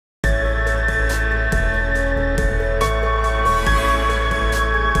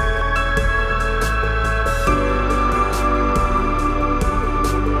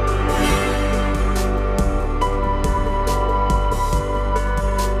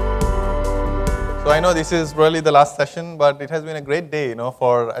So I know this is really the last session, but it has been a great day,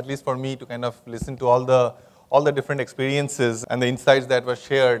 for at least for me to kind of listen to all the different experiences and the insights that were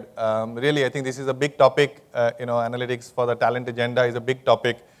shared. Really, I think this is a big topic. Analytics for the talent agenda is a big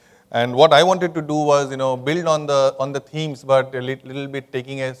topic, and what I wanted to do was, build on the themes, but a little bit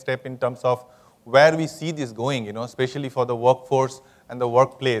taking a step in terms of where we see this going, especially for the workforce and the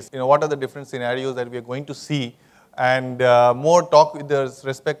workplace. What are the different scenarios that we are going to see? And more talk with the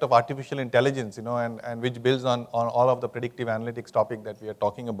respect of artificial intelligence, and which builds on all of the predictive analytics topic that we are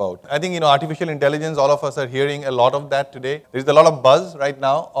talking about. I think, artificial intelligence, all of us are hearing a lot of that today. There's a lot of buzz right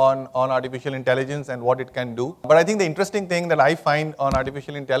now on artificial intelligence and what it can do. But I think the interesting thing that I find on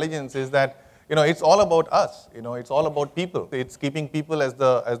artificial intelligence is that, it's all about us, it's all about people. It's keeping people as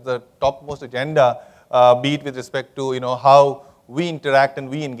the topmost agenda, be it with respect to, how we interact and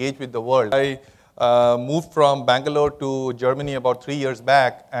we engage with the world. I moved from Bangalore to Germany about 3 years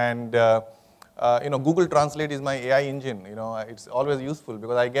back, and Google Translate is my AI engine. It's always useful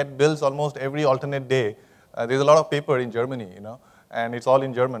because I get bills almost every alternate day. There's a lot of paper in Germany, and it's all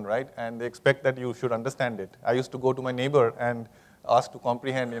in German, right? And they expect that you should understand it. I used to go to my neighbor and ask to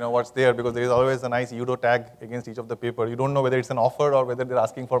comprehend, what's there, because there is always a nice Euro tag against each of the paper. You don't know whether it's an offer or whether they're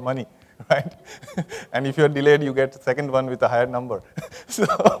asking for money, right? And if you're delayed, you get the second one with a higher number.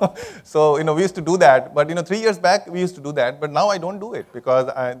 So we used to do that. But 3 years back, we used to do that. But now I don't do it because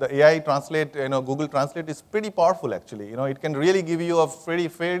the AI Translate, Google Translate is pretty powerful actually. It can really give you a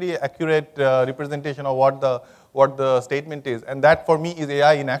fairly accurate representation of what the statement is. And that for me is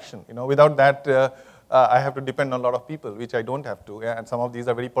AI in action. Without that, I have to depend on a lot of people, which I don't have to. Yeah? And some of these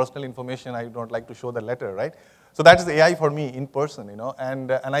are very personal information. I don't like to show the letter, right? So that is AI for me in person,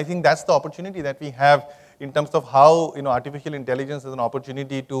 and I think that's the opportunity that we have in terms of how, artificial intelligence is an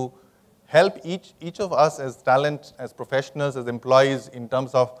opportunity to help each of us as talent, as professionals, as employees in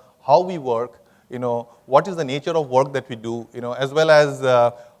terms of how we work, what is the nature of work that we do, as well as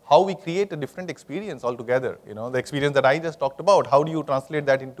how we create a different experience altogether. The experience that I just talked about, how do you translate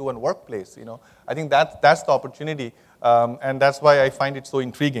that into a workplace? I think that's the opportunity, and that's why I find it so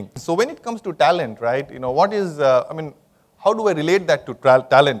intriguing. So when it comes to talent, right, what is, how do I relate that to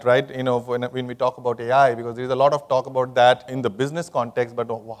talent, right? When we talk about AI, because there's a lot of talk about that in the business context, but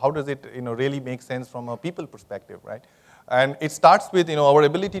how does it, really make sense from a people perspective, right? And it starts with, our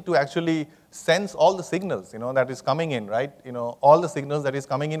ability to actually sense all the signals, that is coming in, right? All the signals that is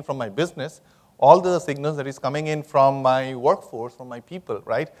coming in from my business, all the signals that is coming in from my workforce, from my people,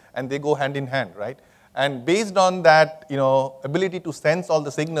 right? And they go hand in hand, right? And based on that, ability to sense all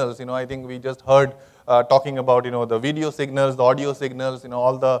the signals, I think we just heard talking about, the video signals, the audio signals,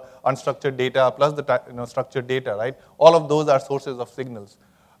 all the unstructured data plus the structured data, right? All of those are sources of signals.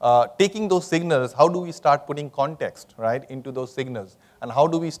 Taking those signals, how do we start putting context, right, into those signals? And how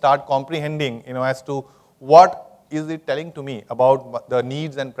do we start comprehending, as to what is it telling to me about the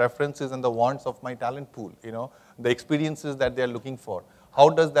needs and preferences and the wants of my talent pool, the experiences that they're looking for? How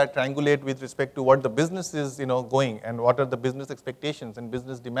does that triangulate with respect to what the business is, going, and what are the business expectations and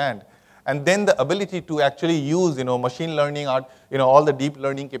business demand? And then the ability to actually use, machine learning, all the deep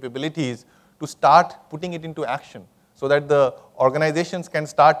learning capabilities to start putting it into action, so that the organizations can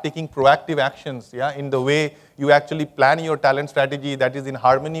start taking proactive actions, in the way you actually plan your talent strategy that is in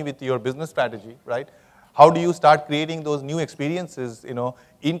harmony with your business strategy, right? How do you start creating those new experiences,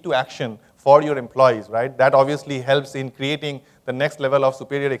 into action for your employees, right? That obviously helps in creating the next level of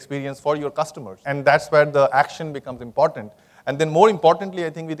superior experience for your customers. And that's where the action becomes important. And then more importantly, I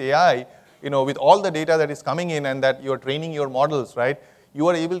think with AI, with all the data that is coming in and that you're training your models, right? You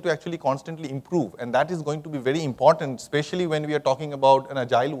are able to actually constantly improve, and that is going to be very important, especially when we are talking about an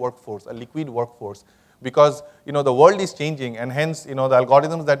agile workforce, a liquid workforce, because the world is changing, and hence the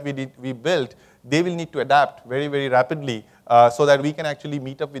algorithms that we built, they will need to adapt very, very rapidly, so that we can actually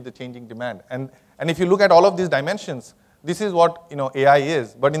meet up with the changing demand. And if you look at all of these dimensions, this is what AI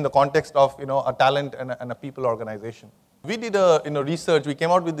is, but in the context of a talent and a people organization. We did research. We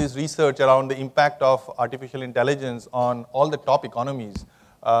came out with this research around the impact of artificial intelligence on all the top economies,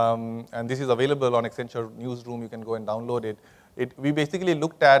 and this is available on Accenture Newsroom. You can go and download it. We basically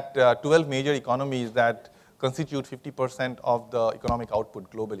looked at 12 major economies that constitute 50% of the economic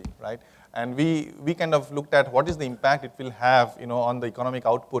output globally, right? And we kind of looked at what is the impact it will have, on the economic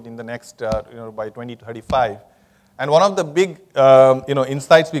output in the next, by 2035. And one of the big,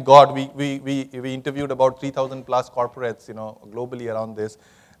 insights we got, we interviewed about 3,000 plus corporates, globally around this,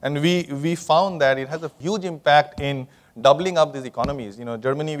 and we found that it has a huge impact in doubling up these economies.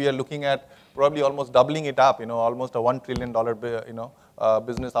 Germany, we are looking at probably almost doubling it up, almost a $1 trillion,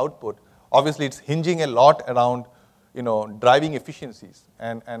 business output. Obviously, it's hinging a lot around driving efficiencies.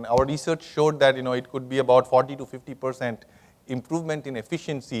 And our research showed that, it could be about 40 to 50% improvement in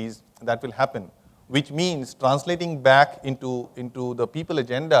efficiencies that will happen, which means translating back into the people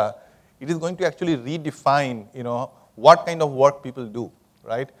agenda, it is going to actually redefine, what kind of work people do,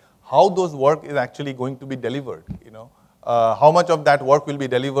 right? How those work is actually going to be delivered, how much of that work will be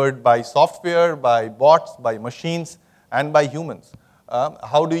delivered by software, by bots, by machines, and by humans.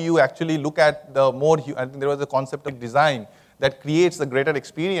 How do you actually look at the more, I think there was a concept of design that creates a greater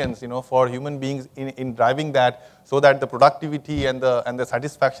experience, for human beings in driving that, so that the productivity and the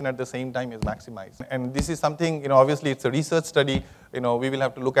satisfaction at the same time is maximized. And this is something, obviously it's a research study, we will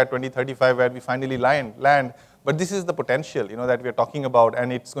have to look at 2035 where we finally land, but this is the potential, that we are talking about,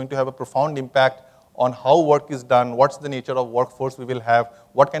 and it's going to have a profound impact on how work is done, what's the nature of workforce we will have,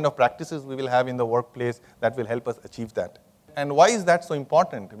 what kind of practices we will have in the workplace that will help us achieve that. And why is that so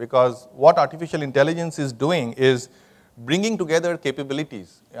important? Because what artificial intelligence is doing is bringing together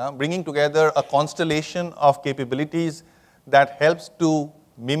capabilities, bringing together a constellation of capabilities that helps to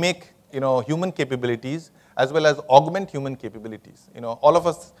mimic, human capabilities as well as augment human capabilities. All of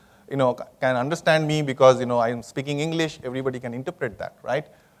us, can understand me because, I am speaking English, everybody can interpret that, right?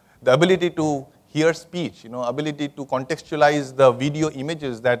 The ability to hear speech, ability to contextualize the video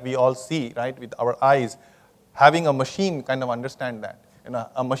images that we all see, right, with our eyes, having a machine kind of understand that,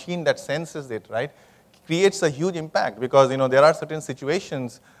 a machine that senses it, right, creates a huge impact because, there are certain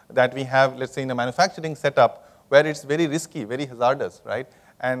situations that we have, let's say in a manufacturing setup, where it's very risky, very hazardous, right?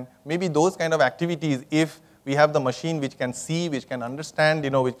 And maybe those kind of activities, if we have the machine which can see, which can understand,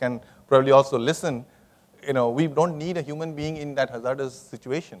 which can probably also listen, we don't need a human being in that hazardous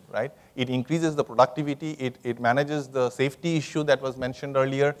situation, right? It increases the productivity, it manages the safety issue that was mentioned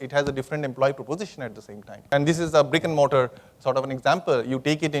earlier, it has a different employee proposition at the same time. And this is a brick and mortar sort of an example. You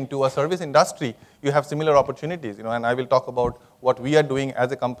take it into a service industry, you have similar opportunities, and I will talk about what we are doing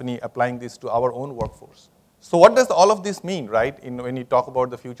as a company applying this to our own workforce. So what does all of this mean, right, when you talk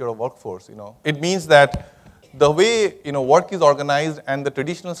about the future of workforce? It means that the way, work is organized and the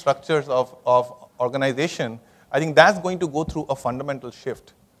traditional structures of organization, I think that's going to go through a fundamental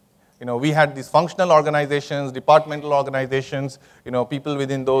shift. We had these functional organizations, departmental organizations, people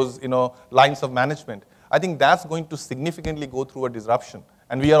within those, lines of management. I think that's going to significantly go through a disruption.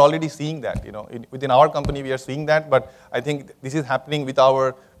 And we are already seeing that, within our company we are seeing that, but I think this is happening with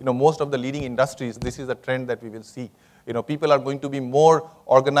our, most of the leading industries. This is a trend that we will see. People are going to be more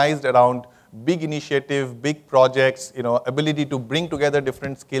organized around big initiative, big projects, ability to bring together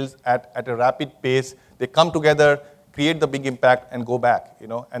different skills at a rapid pace. They come together, create the big impact, and go back,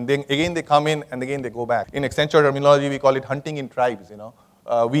 and then again they come in, and again they go back. In Accenture terminology, we call it hunting in tribes,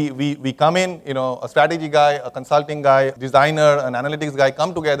 We come in, a strategy guy, a consulting guy, designer, an analytics guy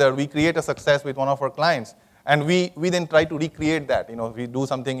come together, we create a success with one of our clients, and we then try to recreate that. We do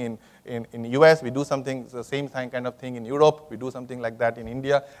something in US, we do something, the same kind of thing in Europe, we do something like that in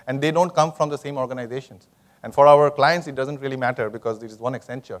India, and they don't come from the same organizations. And for our clients, it doesn't really matter because this is one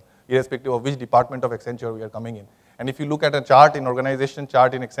Accenture, irrespective of which department of Accenture we are coming in. And if you look at a chart, organization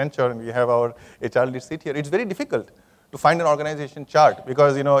chart in Accenture, and we have our HR lead sit here, it's very difficult to find an organization chart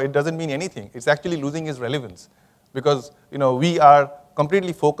because, it doesn't mean anything. It's actually losing its relevance because, we are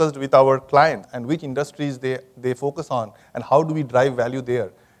completely focused with our clients and which industries they focus on and how do we drive value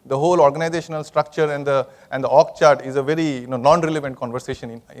there. The whole organizational structure and the org chart is a very non-relevant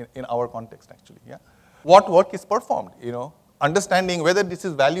conversation in our context actually. Yeah. What work is performed? Understanding whether this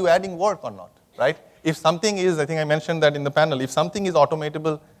is value-adding work or not, right? If something is, I think I mentioned that in the panel, if something is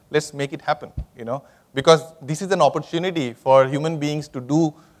automatable, let's make it happen, because this is an opportunity for human beings to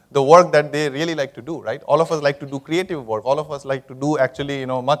do the work that they really like to do, right? All of us like to do creative work. All of us like to do actually,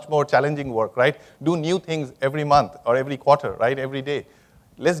 much more challenging work, right? Do new things every month or every quarter, right? Every day.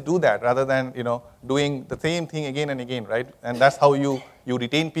 Let's do that rather than, doing the same thing again and again, right? And that's how you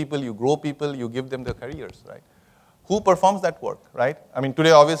retain people, you grow people, you give them their careers, right? Who performs that work, right? I mean,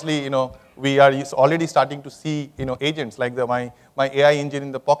 today, obviously, we are already starting to see, agents like my AI engine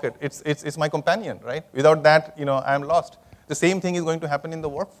in the pocket. It's my companion, right? Without that, I'm lost. The same thing is going to happen in the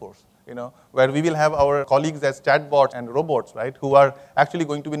workforce, where we will have our colleagues as chatbots and robots, right, who are actually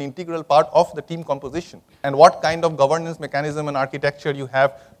going to be an integral part of the team composition. And what kind of governance mechanism and architecture you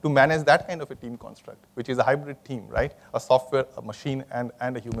have to manage that kind of a team construct, which is a hybrid team, right? A software, a machine, and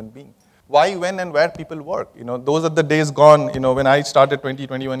a human being. Why, when, and where people work. Those are the days gone, when I started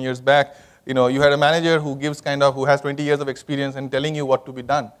 21 years back, you had a manager who who has 20 years of experience and telling you what to be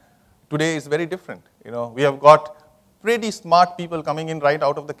done. Today is very different. We have got pretty smart people coming in right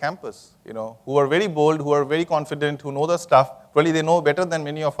out of the campus, who are very bold, who are very confident, who know the stuff. Probably they know better than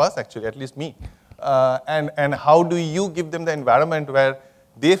many of us, actually, at least me. And how do you give them the environment where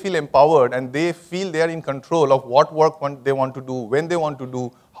they feel empowered and they feel they are in control of what work they want to do, when they want to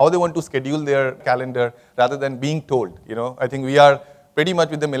do, how they want to schedule their calendar, rather than being told. I think we are pretty much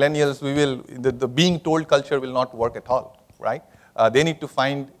with the millennials, the being told culture will not work at all, right? They need to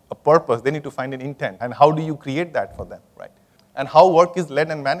find a purpose, they need to find an intent, and how do you create that for them, right? And how work is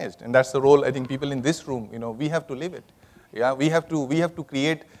led and managed, and that's the role I think people in this room, we have to live it. Yeah, we have to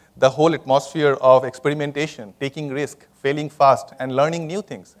create the whole atmosphere of experimentation, taking risk, failing fast, and learning new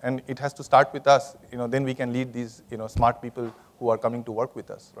things. And it has to start with us. Then we can lead these smart people who are coming to work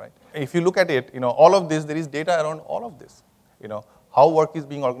with us, right? If you look at it, all of this, there is data around all of this. How work is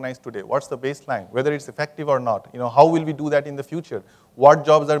being organized today, what's the baseline, whether it's effective or not, how will we do that in the future, what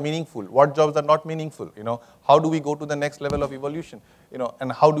jobs are meaningful, what jobs are not meaningful, how do we go to the next level of evolution,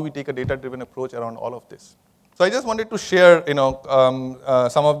 and how do we take a data-driven approach around all of this. So I just wanted to share,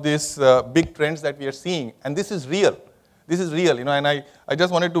 some of these big trends that we are seeing, and this is real. This is real, and I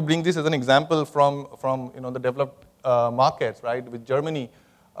just wanted to bring this as an example from the developed markets, right? With Germany,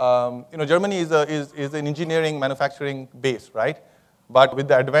 Germany is an engineering manufacturing base, right? But with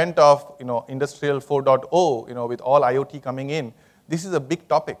the advent of Industrial 4.0, with all IoT coming in, this is a big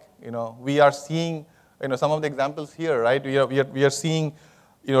topic. We are seeing some of the examples here, right? We are seeing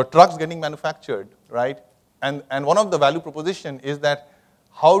trucks getting manufactured, right? And one of the value proposition is that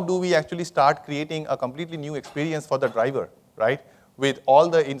how do we actually start creating a completely new experience for the driver, right? With all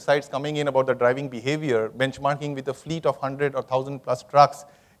the insights coming in about the driving behavior, benchmarking with a fleet of 100 or 1,000 plus trucks,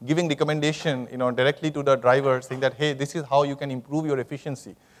 giving recommendation directly to the driver, saying that, hey, this is how you can improve your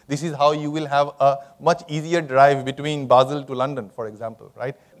efficiency. This is how you will have a much easier drive between Basel to London, for example,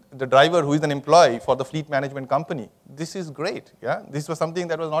 right? The driver who is an employee for the fleet management company, this is great, yeah? This was something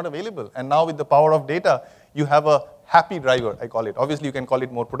that was not available. And now with the power of data, you have a happy driver, I call it. Obviously, you can call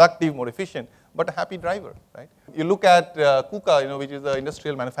it more productive, more efficient, but a happy driver, right? You look at KUKA, which is an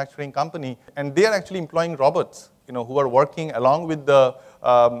industrial manufacturing company, and they are actually employing robots, who are working along with the,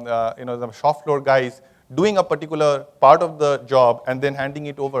 the shop floor guys, doing a particular part of the job and then handing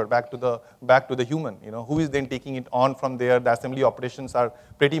it over back to the human, who is then taking it on from there. The assembly operations are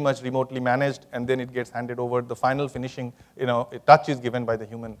pretty much remotely managed, and then it gets handed over. The final finishing, touch is given by the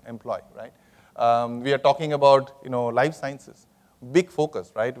human employee, right? We are talking about, life sciences, big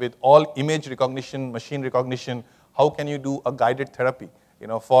focus, right? With all image recognition, machine recognition, how can you do a guided therapy,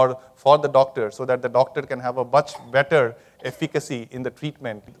 for the doctor, so that the doctor can have a much better efficacy in the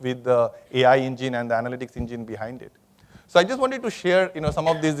treatment with the AI engine and the analytics engine behind it. So I just wanted to share, some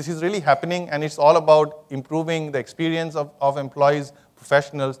of this. This is really happening, and it's all about improving the experience of employees,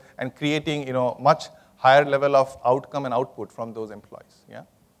 professionals, and creating, much higher level of outcome and output from those employees. Yeah.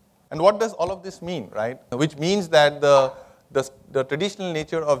 And what does all of this mean, right? Which means that the traditional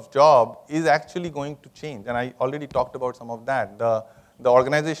nature of job is actually going to change, and I already talked about some of that. The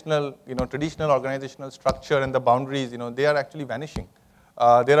organizational, traditional organizational structure and the boundaries, they are actually vanishing.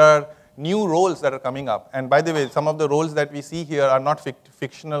 There are new roles that are coming up. And by the way, some of the roles that we see here are not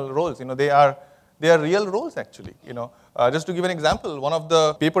fictional roles. They are real roles, actually. Just to give an example, one of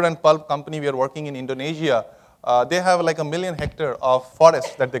the paper and pulp company we are working in Indonesia, they have like 1 million hectares of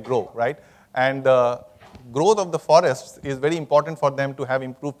forests that they grow, right? And the growth of the forests is very important for them to have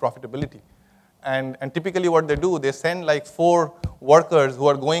improved profitability. And typically what they do, they send like 4 workers who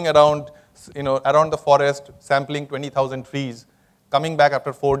are going around, around the forest, sampling 20,000 trees, coming back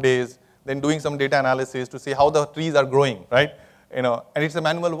after 4 days, then doing some data analysis to see how the trees are growing, right? And it's a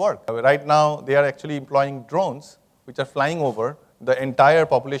manual work. Right now, they are actually employing drones, which are flying over the entire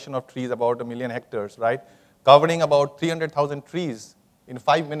population of trees, about 1 million hectares, right? Covering about 300,000 trees in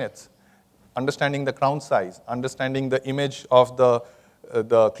 5 minutes, understanding the crown size, understanding the image of the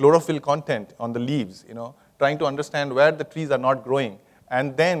chlorophyll content on the leaves, trying to understand where the trees are not growing.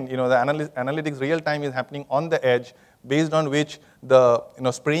 And then, the analytics real time is happening on the edge, based on which the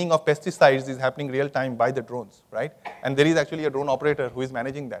spraying of pesticides is happening real time by the drones, right? And there is actually a drone operator who is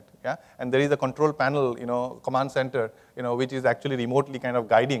managing that, yeah? And there is a control panel, command center, which is actually remotely kind of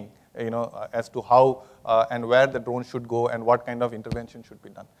guiding, as to how and where the drone should go and what kind of intervention should be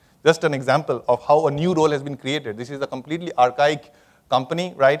done. Just an example of how a new role has been created. This is a completely archaic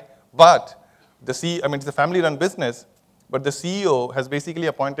company, right? But it's a family-run business, but the CEO has basically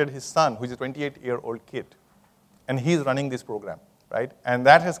appointed his son, who is a 28-year-old kid, and he's running this program, right? And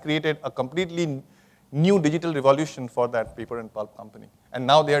that has created a completely new digital revolution for that paper and pulp company. And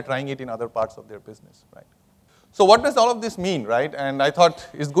now they are trying it in other parts of their business, right? So what does all of this mean, right? And I thought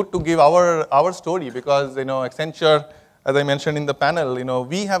it's good to give our story, because Accenture, as I mentioned in the panel,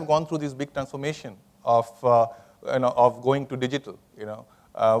 we have gone through this big transformation of going to digital.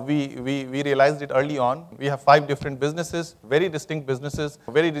 We realized it early on. We have 5 different businesses, very distinct businesses,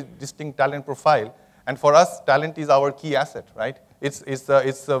 very distinct talent profile. And for us, talent is our key asset, right? It's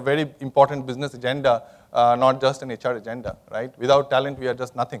a very important business agenda, not just an HR agenda, right? Without talent, we are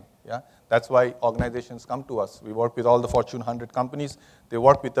just nothing, yeah? That's why organizations come to us. We work with all the Fortune 100 companies. They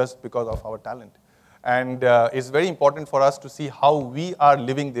work with us because of our talent. And it's very important for us to see how we are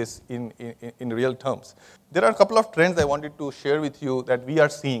living this in real terms. There are a couple of trends I wanted to share with you that we are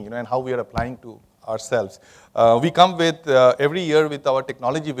seeing, and how we are applying to ourselves. We come with, every year with our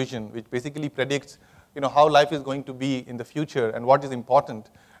technology vision, which basically predicts how life is going to be in the future and what is important.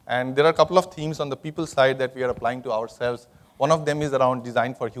 And there are a couple of themes on the people side that we are applying to ourselves. One of them is around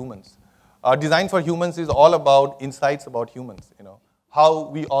design for humans. Design for humans is all about insights about humans, how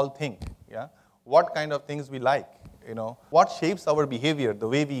we all think, yeah? What kind of things we like, what shapes our behavior, the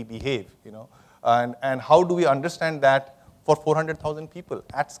way we behave, and how do we understand that for 400,000 people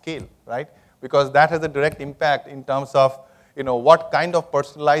at scale, right? Because that has a direct impact in terms of, what kind of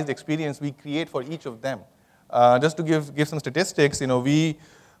personalized experience we create for each of them. Just to give some statistics, we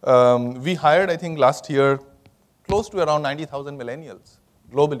hired, I think, last year, close to around 90,000 millennials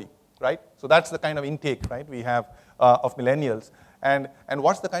globally, right? So that's the kind of intake, right, we have of millennials. And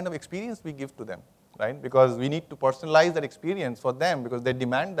what's the kind of experience we give to them, right? Because we need to personalize that experience for them because they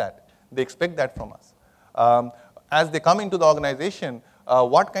demand that. They expect that from us. As they come into the organization,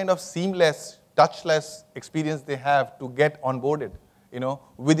 what kind of seamless, touchless experience they have to get onboarded,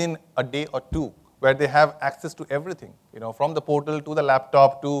 within a day or two, where they have access to everything, from the portal to the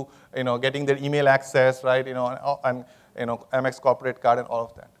laptop to, getting their email access, right, and Amex corporate card and all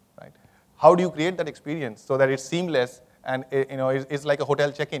of that, right? How do you create that experience so that it's seamless and it's like a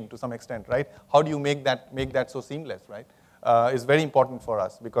hotel check-in to some extent, right? How do you make that so seamless, right? It's very important for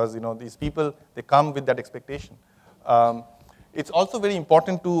us because these people, they come with that expectation. It's also very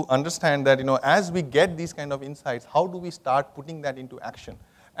important to understand that as we get these kind of insights, how do we start putting that into action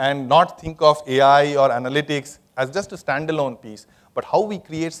and not think of AI or analytics as just a standalone piece, but how we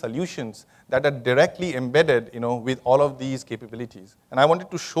create solutions that are directly embedded with all of these capabilities. And I wanted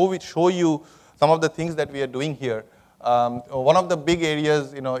to show you some of the things that we are doing here. One of the big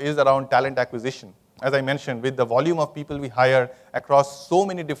areas, is around talent acquisition. As I mentioned, with the volume of people we hire across so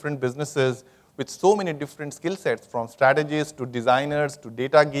many different businesses with so many different skill sets, from strategists to designers to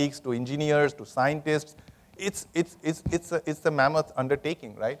data geeks to engineers to scientists, it's a mammoth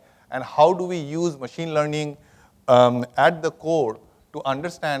undertaking, right? And how do we use machine learning at the core to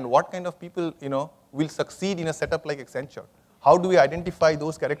understand what kind of people, will succeed in a setup like Accenture? How do we identify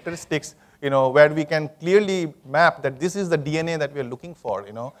those characteristics, where we can clearly map that this is the DNA that we are looking for,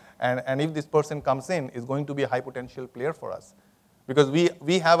 and if this person comes in, is going to be a high potential player for us. Because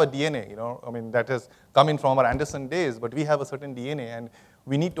we have a DNA, that has come in from our Anderson days, but we have a certain DNA, and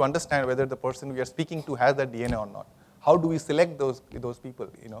we need to understand whether the person we are speaking to has that DNA or not. How do we select those people,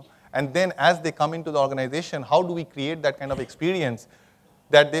 And then as they come into the organization, how do we create that kind of experience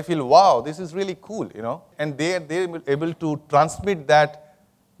that they feel, wow, this is really cool, And they're able to transmit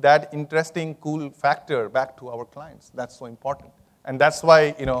that interesting, cool factor back to our clients. That's so important. And that's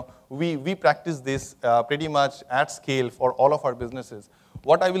why, we practice this pretty much at scale for all of our businesses.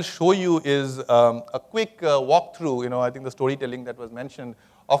 What I will show you is a quick walkthrough, I think the storytelling that was mentioned,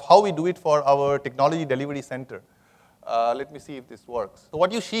 of how we do it for our technology delivery center. Let me see if this works. So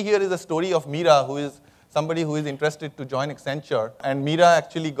what you see here is a story of Meera, who is somebody who is interested to join Accenture. And Meera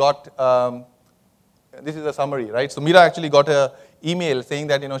actually got, this is a summary, right? So Meera actually got an email saying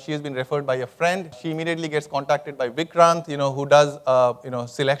that, she has been referred by a friend. She immediately gets contacted by Vikrant, who does,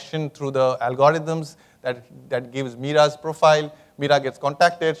 selection through the algorithms that gives Meera's profile. Meera gets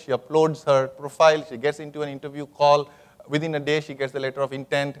contacted. She uploads her profile. She gets into an interview call. Within a day, she gets the letter of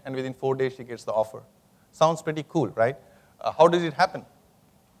intent. And within 4 days, she gets the offer. Sounds pretty cool, right? How did it happen?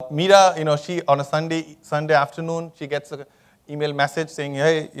 Meera, she on a Sunday afternoon, she gets an email message saying,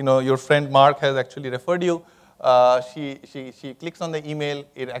 hey, your friend Mark has actually referred you. She clicks on the email.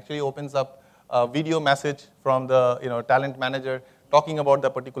 It actually opens up a video message from the talent manager talking about the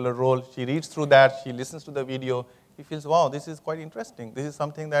particular role. She reads through that. She listens to the video. She feels, wow, this is quite interesting. This is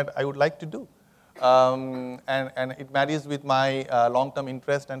something that I would like to do. And it marries with my long-term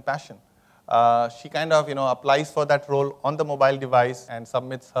interest and passion. She kind of applies for that role on the mobile device and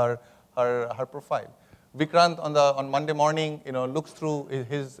submits her profile. Vikrant on Monday morning looks through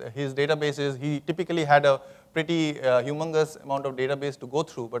his databases. He typically had a pretty humongous amount of database to go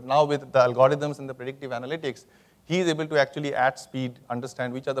through, but now with the algorithms and the predictive analytics, he is able to actually at speed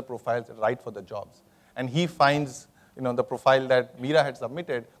understand which are the profiles that are right for the jobs. And he finds the profile that Meera had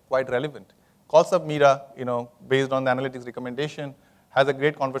submitted quite relevant. Calls up Meera based on the analytics recommendation, has a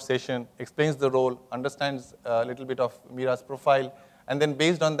great conversation, explains the role, understands a little bit of Mira's profile, and then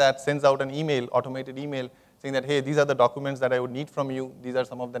based on that sends out an email, automated email, saying that, hey, these are the documents that I would need from you. These are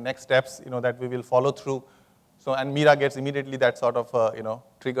some of the next steps, that we will follow through. So, and Mira gets immediately that sort of,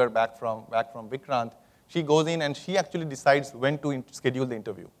 trigger back from Vikrant. She goes in and she actually decides when to schedule the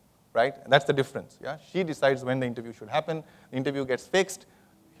interview, right? And that's the difference, yeah? She decides when the interview should happen. The interview gets fixed.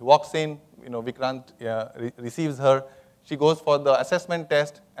 He walks in, Vikrant receives her. She goes for the assessment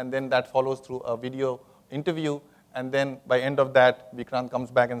test, and then that follows through a video interview. And then by end of that, Vikrant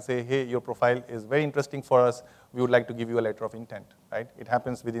comes back and say, hey, your profile is very interesting for us. We would like to give you a letter of intent, right? It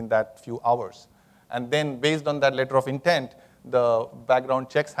happens within that few hours. And then based on that letter of intent, the background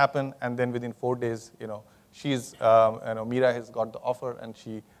checks happen, and then within 4 days, Mira has got the offer, and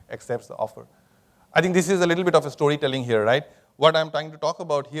she accepts the offer. I think this is a little bit of a storytelling here, right? What I'm trying to talk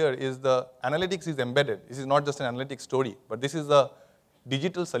about here is the analytics is embedded. This is not just an analytics story, but this is a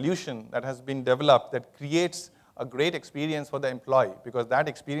digital solution that has been developed that creates a great experience for the employee, because that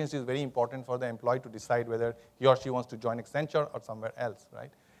experience is very important for the employee to decide whether he or she wants to join Accenture or somewhere else,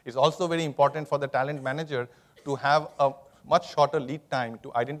 right? It's also very important for the talent manager to have a much shorter lead time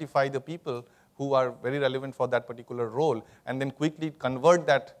to identify the people who are very relevant for that particular role, and then quickly convert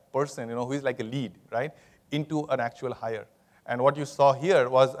that person, who is like a lead, right, into an actual hire. And what you saw here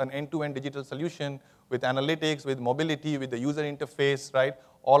was an end-to-end digital solution with analytics, with mobility, with the user interface, right?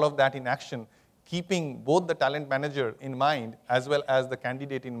 All of that in action, keeping both the talent manager in mind as well as the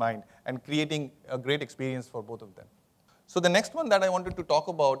candidate in mind, and creating a great experience for both of them. So the next one that I wanted to talk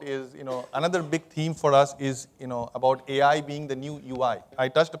about is, another big theme for us is, about AI being the new UI. I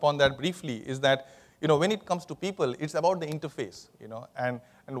touched upon that briefly, is that, when it comes to people, it's about the interface, and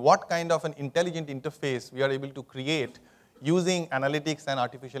what kind of an intelligent interface we are able to create using analytics and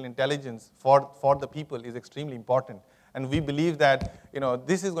artificial intelligence for the people is extremely important. And we believe that,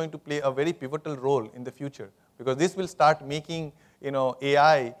 this is going to play a very pivotal role in the future, because this will start making,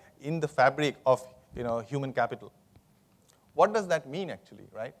 AI in the fabric of, human capital. What does that mean, actually,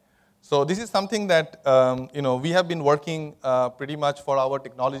 right? So this is something that, we have been working pretty much for our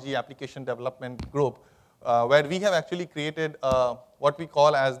technology application development group, where we have actually created what we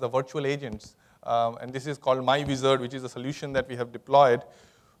call as the virtual agents. And this is called My Wizard, which is a solution that we have deployed,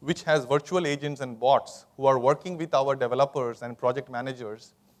 which has virtual agents and bots who are working with our developers and project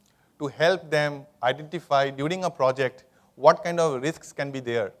managers to help them identify during a project what kind of risks can be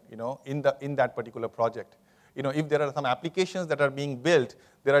there, in that particular project. If there are some applications that are being built,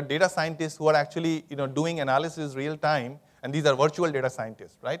 there are data scientists who are actually, doing analysis real time, and these are virtual data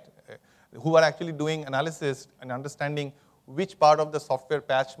scientists, right? Who are actually doing analysis and understanding which part of the software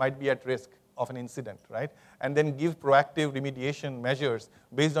patch might be at risk of an incident, right? And then give proactive remediation measures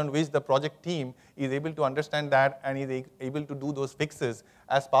based on which the project team is able to understand that and is able to do those fixes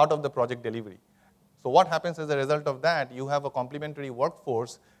as part of the project delivery. So what happens as a result of that, you have a complementary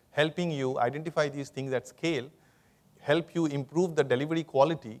workforce helping you identify these things at scale, help you improve the delivery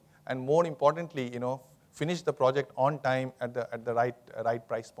quality, and more importantly, finish the project on time at the right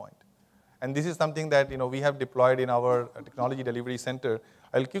price point. And this is something that we have deployed in our technology delivery center.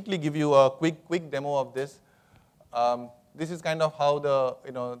 I'll quickly give you a quick demo of this. This is kind of how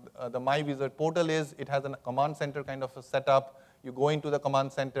the My Wizard portal is. It has a command center kind of a setup. You go into the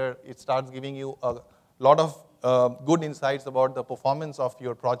command center, it starts giving you a lot of good insights about the performance of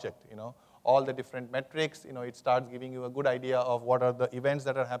your project. All the different metrics. It starts giving you a good idea of what are the events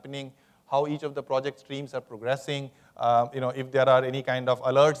that are happening, how each of the project streams are progressing. If there are any kind of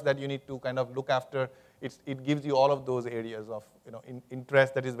alerts that you need to kind of look after, it gives you all of those areas of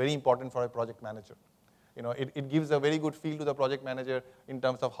interest that is very important for a project manager. It gives a very good feel to the project manager in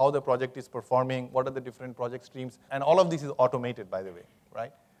terms of how the project is performing, what are the different project streams, and all of this is automated, by the way,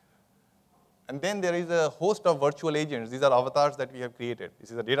 right? And then there is a host of virtual agents. These are avatars that we have created.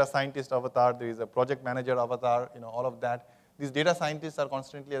 This is a data scientist avatar. There is a project manager avatar, all of that. These data scientists are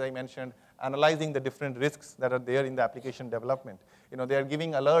constantly, as I mentioned, analyzing the different risks that are there in the application development. They are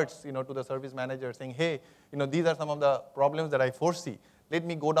giving alerts, to the service manager saying, hey, these are some of the problems that I foresee. Let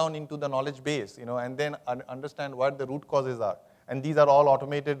me go down into the knowledge base, and then understand what the root causes are. And these are all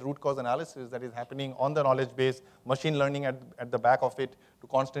automated root cause analysis that is happening on the knowledge base, machine learning at the back of it to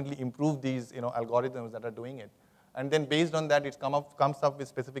constantly improve these, algorithms that are doing it. And then based on that, it comes up with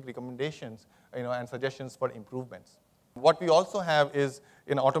specific recommendations, and suggestions for improvements. What we also have is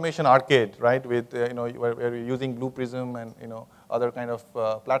an automation arcade, right, with, where we're using Blue Prism and, other kind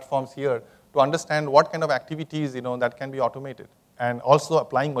of platforms here to understand what kind of activities, that can be automated. And also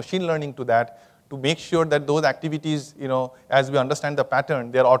applying machine learning to that to make sure that those activities, as we understand the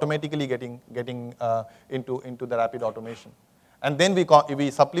pattern, they're automatically getting into the rapid automation. And then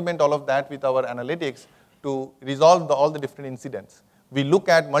we supplement all of that with our analytics to resolve all the different incidents. We look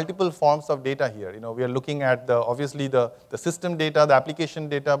at multiple forms of data here. We are looking at obviously the system data, the application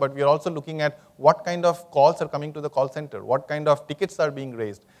data, but we are also looking at what kind of calls are coming to the call center, what kind of tickets are being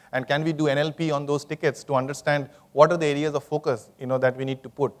raised, and can we do NLP on those tickets to understand what are the areas of focus that we need to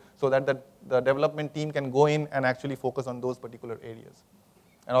put so that the development team can go in and actually focus on those particular areas.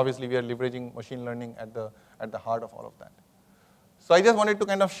 And obviously we are leveraging machine learning at the heart of all of that. So I just wanted to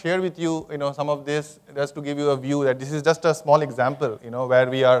kind of share with you, some of this, just to give you a view that this is just a small example, where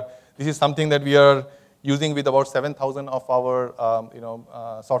this is something that we are using with about 7,000 of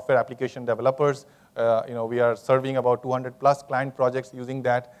our, software application developers. We are serving about 200 plus client projects using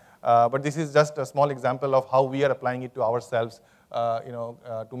that. But this is just a small example of how we are applying it to ourselves,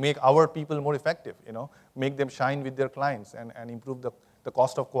 to make our people more effective, make them shine with their clients and improve the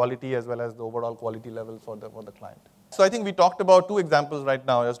cost of quality as well as the overall quality level for the client. So I think we talked about two examples right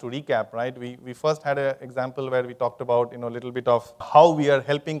now, just to recap, right? We first had an example where we talked about, a little bit of how we are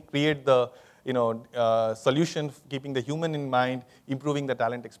helping create the, solution, keeping the human in mind, improving the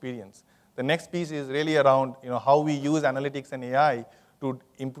talent experience. The next piece is really around, how we use analytics and AI to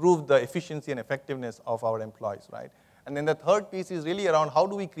improve the efficiency and effectiveness of our employees, right? And then the third piece is really around how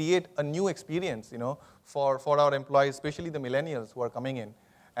do we create a new experience, for our employees, especially the millennials who are coming in.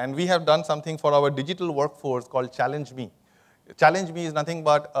 And we have done something for our digital workforce called Challenge Me. Challenge Me is nothing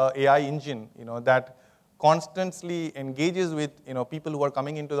but an AI engine, that constantly engages with, people who are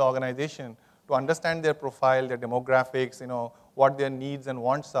coming into the organization to understand their profile, their demographics, what their needs and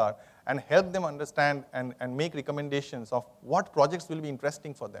wants are, and help them understand and make recommendations of what projects will be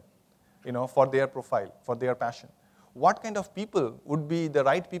interesting for them, for their profile, for their passion. What kind of people would be the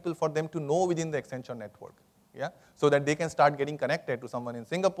right people for them to know within the Accenture network? Yeah, so that they can start getting connected to someone in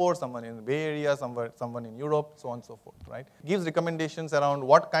Singapore, someone in the Bay Area, someone in Europe, so on and so forth, right? Gives recommendations around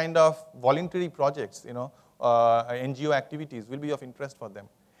what kind of voluntary projects, NGO activities will be of interest for them.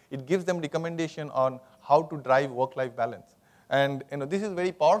 It gives them recommendation on how to drive work-life balance. And this is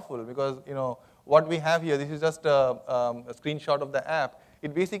very powerful because what we have here, this is just a screenshot of the app.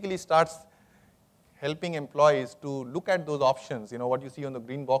 It basically starts helping employees to look at those options, what you see on the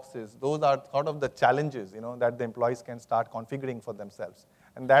green boxes. Those are sort of the challenges, that the employees can start configuring for themselves.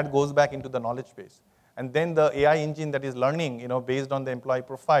 And that goes back into the knowledge base. And then the AI engine that is learning, based on the employee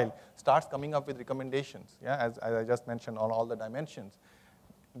profile, starts coming up with recommendations, yeah, as I just mentioned on all the dimensions.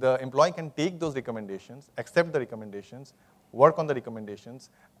 The employee can take those recommendations, accept the recommendations, work on the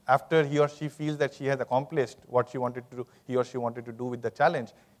recommendations. After he or she feels that she has accomplished what he or she wanted to do with the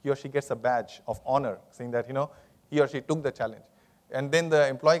challenge, he or she gets a badge of honor saying that, he or she took the challenge. And then the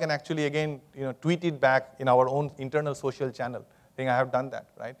employee can actually, again, tweet it back in our own internal social channel, saying, I have done that,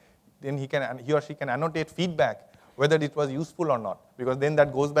 right? Then he or she can annotate feedback, whether it was useful or not, because then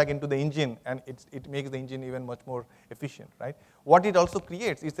that goes back into the engine, and it makes the engine even much more efficient, right? What it also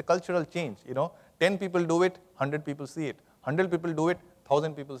creates is a cultural change, 10 people do it, 100 people see it. 100 people do it,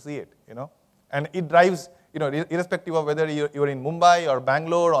 1,000 people see it, And it drives, irrespective of whether you're in Mumbai or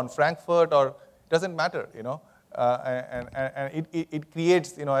Bangalore or Frankfurt, or it doesn't matter, and it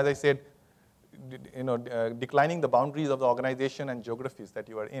creates, as I said, declining the boundaries of the organization and geographies that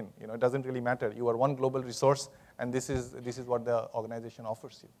you are in. It doesn't really matter. You are one global resource, and this is what the organization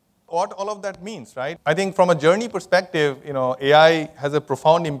offers you. What all of that means, right? I think from a journey perspective, AI has a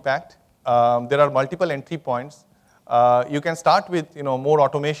profound impact. There are multiple entry points. You can start with more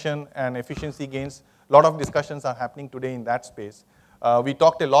automation and efficiency gains. A lot of discussions are happening today in that space. We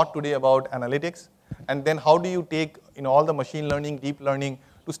talked a lot today about analytics, and then how do you take all the machine learning, deep learning,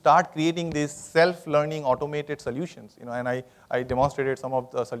 to start creating these self-learning automated solutions. And I demonstrated some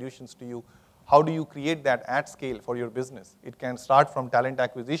of the solutions to you. How do you create that at scale for your business? It can start from talent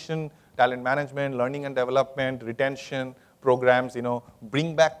acquisition, talent management, learning and development, retention programs,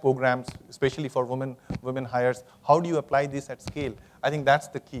 bring back programs, especially for women hires. How do you apply this at scale? I think that's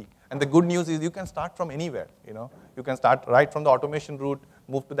the key. And the good news is you can start from anywhere. You can start right from the automation route,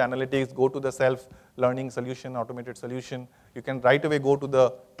 move to the analytics, go to the self-learning solution, automated solution. You can right away go to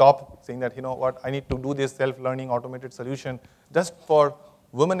the top, saying that, I need to do this self-learning automated solution just for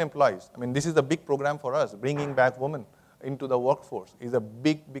women employees. I mean, this is a big program for us. Bringing back women into the workforce is a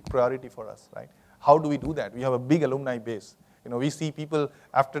big priority for us, right? How do we do that? We have a big alumni base. We see people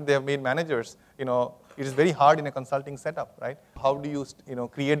after they have made managers, it is very hard in a consulting setup, right? How do you,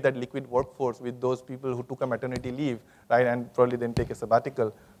 create that liquid workforce with those people who took a maternity leave, right, and probably then take a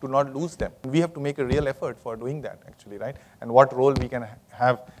sabbatical, to not lose them? We have to make a real effort for doing that, actually, right? And what role we can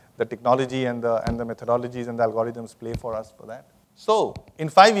have the technology and the methodologies and the algorithms play for us for that. So, in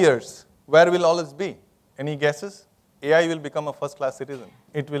 5 years, where will all this be? Any guesses? AI will become a first-class citizen.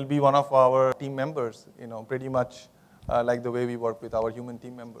 It will be one of our team members, pretty much like the way we work with our human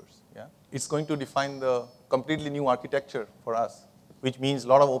team members. Yeah? It's going to define the completely new architecture for us, which means a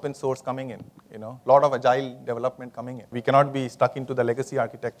lot of open source coming in, a lot of agile development coming in. We cannot be stuck into the legacy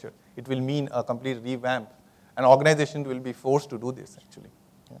architecture. It will mean a complete revamp. And organizations will be forced to do this, actually.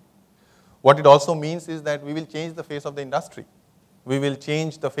 Yeah? What it also means is that we will change the face of the industry. We will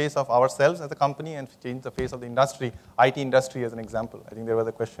change the face of ourselves as a company and change the face of the industry, IT industry as an example. I think there was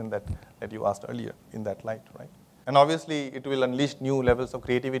a question that you asked earlier in that light, right? And obviously, it will unleash new levels of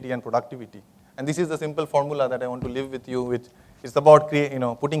creativity and productivity. And this is the simple formula that I want to leave with you, which is about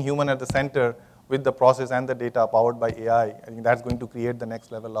putting human at the center with the process and the data powered by AI. I think that's going to create the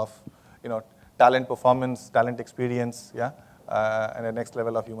next level of talent performance, talent experience, yeah, and the next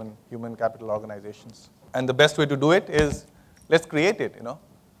level of human capital organizations. And the best way to do it is let's create it,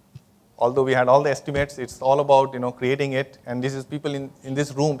 Although we had all the estimates, it's all about, creating it. And this is people in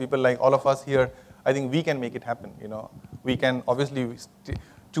this room, people like all of us here, I think we can make it happen, We can obviously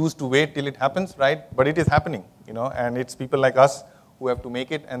choose to wait till it happens, right? But it is happening, and it's people like us who have to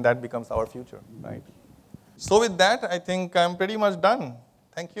make it, and that becomes our future, right? So with that, I think I'm pretty much done.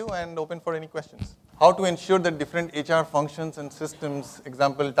 Thank you, and open for any questions. How to ensure that different HR functions and systems,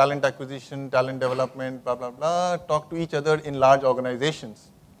 example, talent acquisition, talent development, blah, blah, blah, talk to each other in large organizations.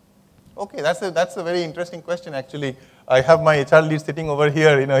 Okay, that's a very interesting question, actually. I have my HR lead sitting over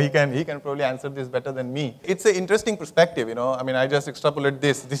here. He can probably answer this better than me. It's an interesting perspective. I mean, I just extrapolate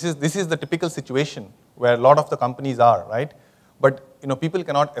this. This is the typical situation where a lot of the companies are, right? But people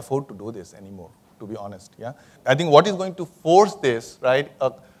cannot afford to do this anymore, to be honest. Yeah, I think what is going to force this, right,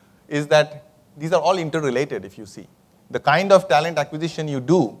 is that these are all interrelated. If you see, the kind of talent acquisition you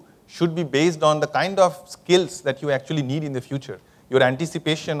do should be based on the kind of skills that you actually need in the future. Your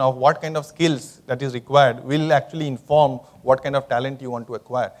anticipation of what kind of skills that is required will actually inform what kind of talent you want to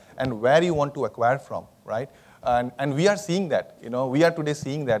acquire and where you want to acquire from, right? And we are seeing that, we are today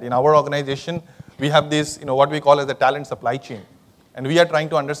seeing that. In our organization, we have this, what we call as the talent supply chain. And we are trying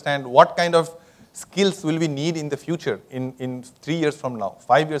to understand what kind of skills will we need in the future, in 3 years from now,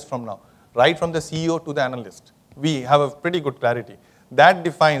 5 years from now, right from the CEO to the analyst. We have a pretty good clarity. That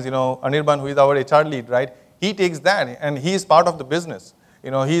defines, Anirban, who is our HR lead, right? He takes that, and he is part of the business.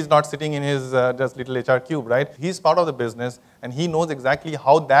 He's not sitting in his just little HR cube, right? He's part of the business, and he knows exactly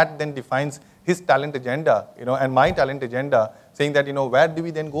how that then defines his talent agenda, and my talent agenda, saying that, where do we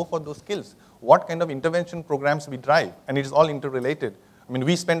then go for those skills? What kind of intervention programs we drive? And it is all interrelated. I mean,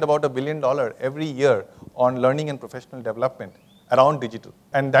 we spend about $1 billion every year on learning and professional development around digital.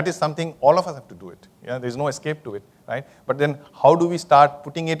 And that is something all of us have to do it. Yeah, there's no escape to it, right? But then how do we start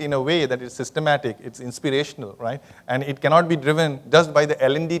putting it in a way that is systematic, it's inspirational, right? And it cannot be driven just by the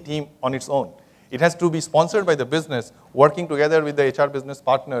L&D team on its own. It has to be sponsored by the business, working together with the HR business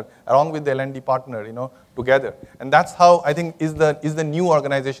partner, along with the L&D partner, together. And that's how I think is the new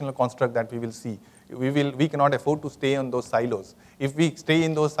organizational construct that we will see. We cannot afford to stay on those silos. If we stay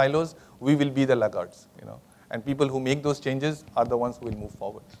in those silos, we will be the laggards, And people who make those changes are the ones who will move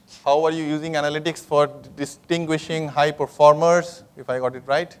forward. How are you using analytics for distinguishing high performers, if I got it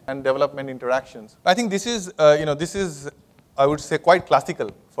right, and development interactions? I think this is, I would say, quite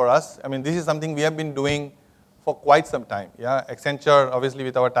classical for us. I mean, this is something we have been doing for quite some time. Yeah, Accenture, obviously,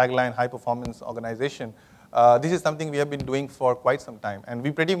 with our tagline, high performance organization. This is something we have been doing for quite some time, and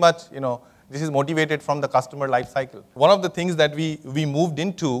we pretty much, this is motivated from the customer life cycle. One of the things that we moved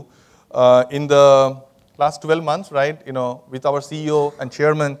into in the last 12 months, right, with our CEO and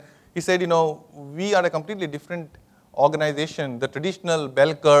chairman, he said, we are a completely different organization. The traditional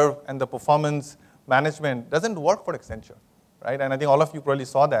bell curve and the performance management doesn't work for Accenture, right? And I think all of you probably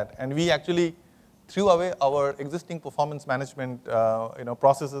saw that. And we actually threw away our existing performance management,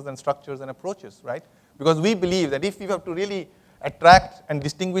 processes and structures and approaches, right? Because we believe that if we have to really attract and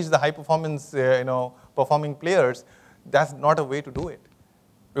distinguish the high performance, performing players, that's not a way to do it.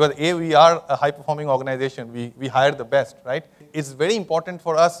 Because A, we are a high-performing organization. We hire the best, right? It's very important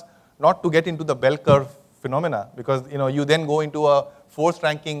for us not to get into the bell curve phenomena, because you then go into a forced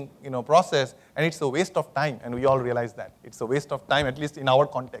ranking process, and it's a waste of time, and we all realize that. It's a waste of time, at least in our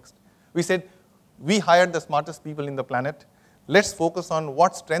context. We said, we hired the smartest people in the planet. Let's focus on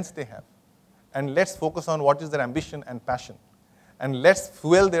what strengths they have, and let's focus on what is their ambition and passion. And let's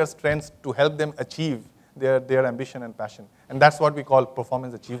fuel their strengths to help them achieve their ambition and passion. And that's what we call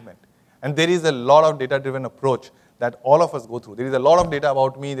performance achievement. And there is a lot of data-driven approach that all of us go through. There is a lot of data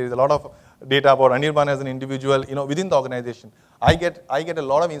about me. There is a lot of data about Anirban as an individual, within the organization. I get a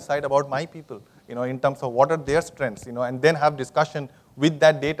lot of insight about my people, in terms of what are their strengths, and then have discussion with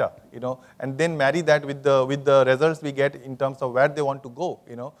that data, and then marry that with the results we get in terms of where they want to go,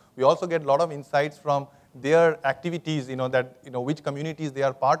 We also get a lot of insights from their activities, which communities they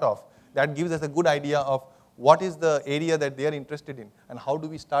are part of. That gives us a good idea of what is the area that they are interested in, and how do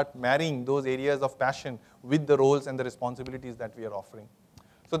we start marrying those areas of passion with the roles and the responsibilities that we are offering.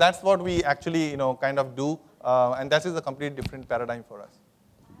 So that's what we actually, kind of do, and that is a completely different paradigm for us.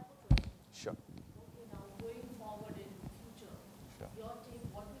 Sure. Okay, now going forward in future, your take,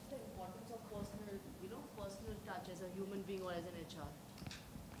 what is the importance of personal touch as a human being or as an HR?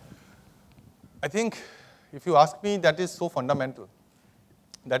 I think, if you ask me, that is so fundamental.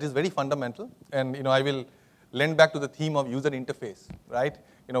 That is very fundamental, and I will lend back to the theme of user interface, right?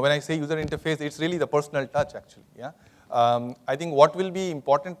 When I say user interface, it's really the personal touch, actually. Yeah. I think what will be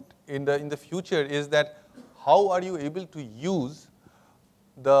important in the future is that how are you able to use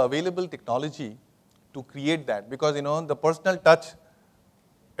the available technology to create that? Because the personal touch,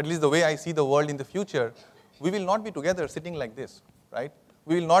 at least the way I see the world in the future, we will not be together sitting like this, right?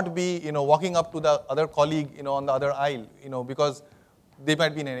 We will not be walking up to the other colleague on the other aisle, because they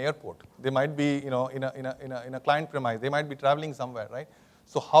might be in an airport, they might be in a client premise, they might be traveling somewhere, right?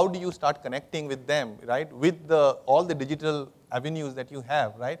 So how do you start connecting with them, right? With all the digital avenues that you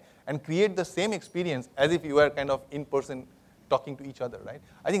have, right? And create the same experience as if you were kind of in person talking to each other, right?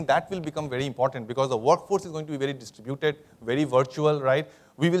 I think that will become very important because the workforce is going to be very distributed, very virtual, right?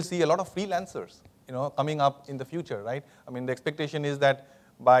 We will see a lot of freelancers, coming up in the future, right? I mean, the expectation is that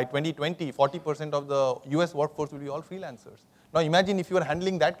by 2020, 40% of the US workforce will be all freelancers. Now imagine if you are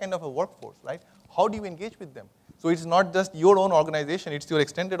handling that kind of a workforce, right? How do you engage with them? So it's not just your own organization, it's your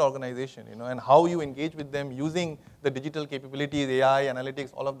extended organization, and how you engage with them using the digital capabilities, AI,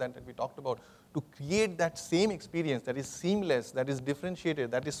 analytics, all of that we talked about, to create that same experience that is seamless, that is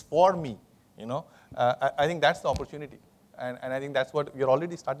differentiated, that is for me, I think that's the opportunity. And I think that's what we're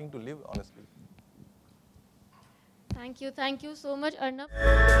already starting to live, honestly. Thank you so much, Arnab.